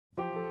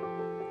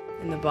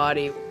in the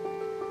body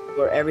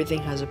where everything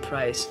has a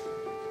price,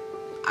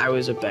 I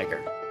was a beggar.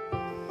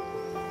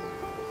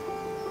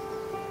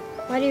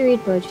 Why do you read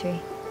poetry?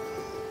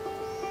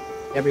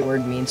 Every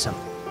word means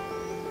something.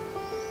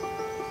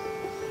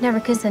 Never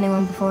kissed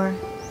anyone before,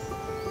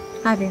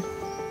 have you?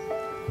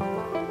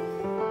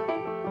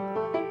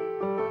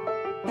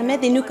 I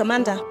met the new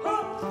commander.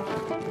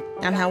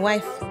 I'm her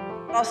wife.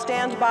 I'll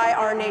stand by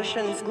our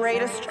nation's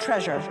greatest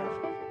treasure,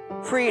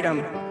 freedom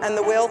and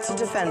the will to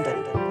defend it.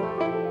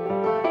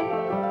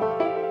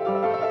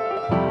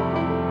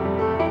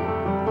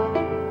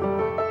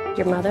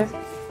 Your mother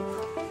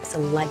is a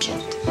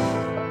legend.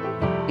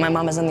 My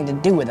mom has nothing to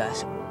do with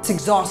us. It's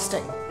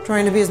exhausting,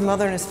 trying to be his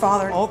mother and his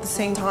father all at the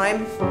same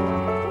time.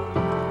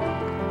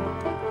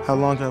 How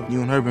long have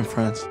you and her been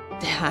friends?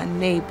 They're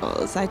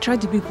neighbors. I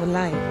tried to be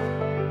polite.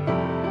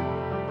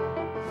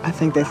 I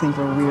think they think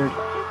we're weird.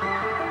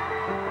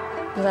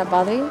 Does that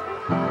bother you?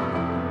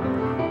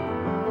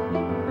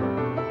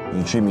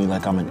 You treat me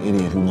like I'm an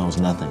idiot who knows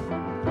nothing.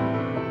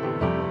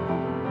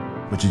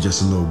 But you're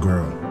just a little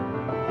girl.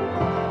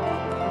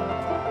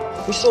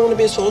 You still want to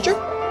be a soldier?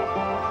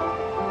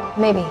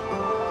 Maybe.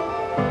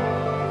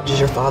 Does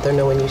your father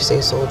know when you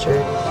say soldier,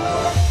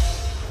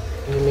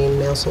 you mean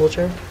male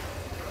soldier?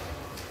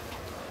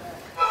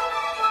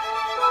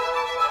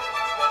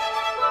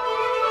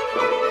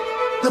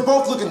 They're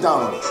both looking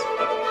down on us.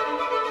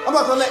 I'm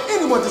not gonna let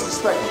anyone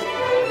disrespect me.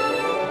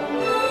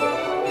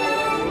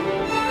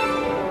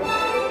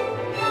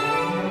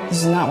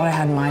 This is not what I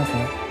had in mind for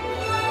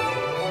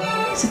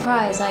you.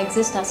 Surprise, I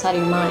exist outside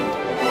of your mind.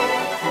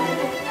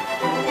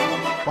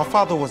 My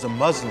father was a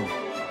Muslim,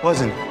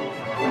 wasn't he?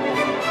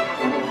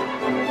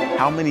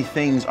 How many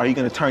things are you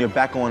gonna turn your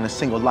back on in a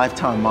single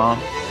lifetime, Mom?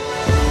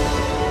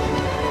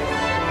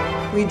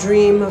 We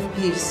dream of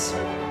peace.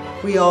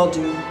 We all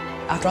do.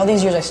 After all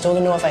these years, I still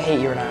don't know if I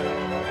hate you or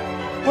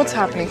not. What's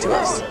happening to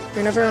us?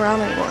 You're never around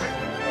anymore.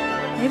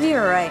 Maybe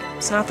you're right.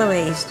 It's not the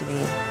way it used to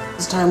be.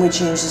 It's time we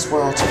change this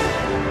world.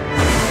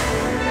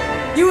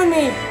 You and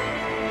me,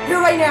 here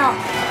right now.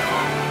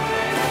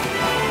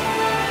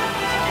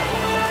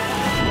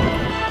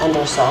 And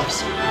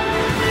ourselves.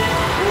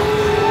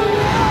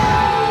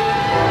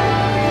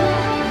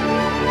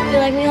 You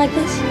like me like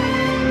this?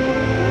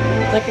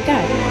 Like a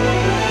guy.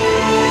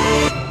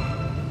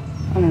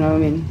 I don't know, I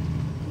mean,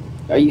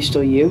 are you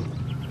still you?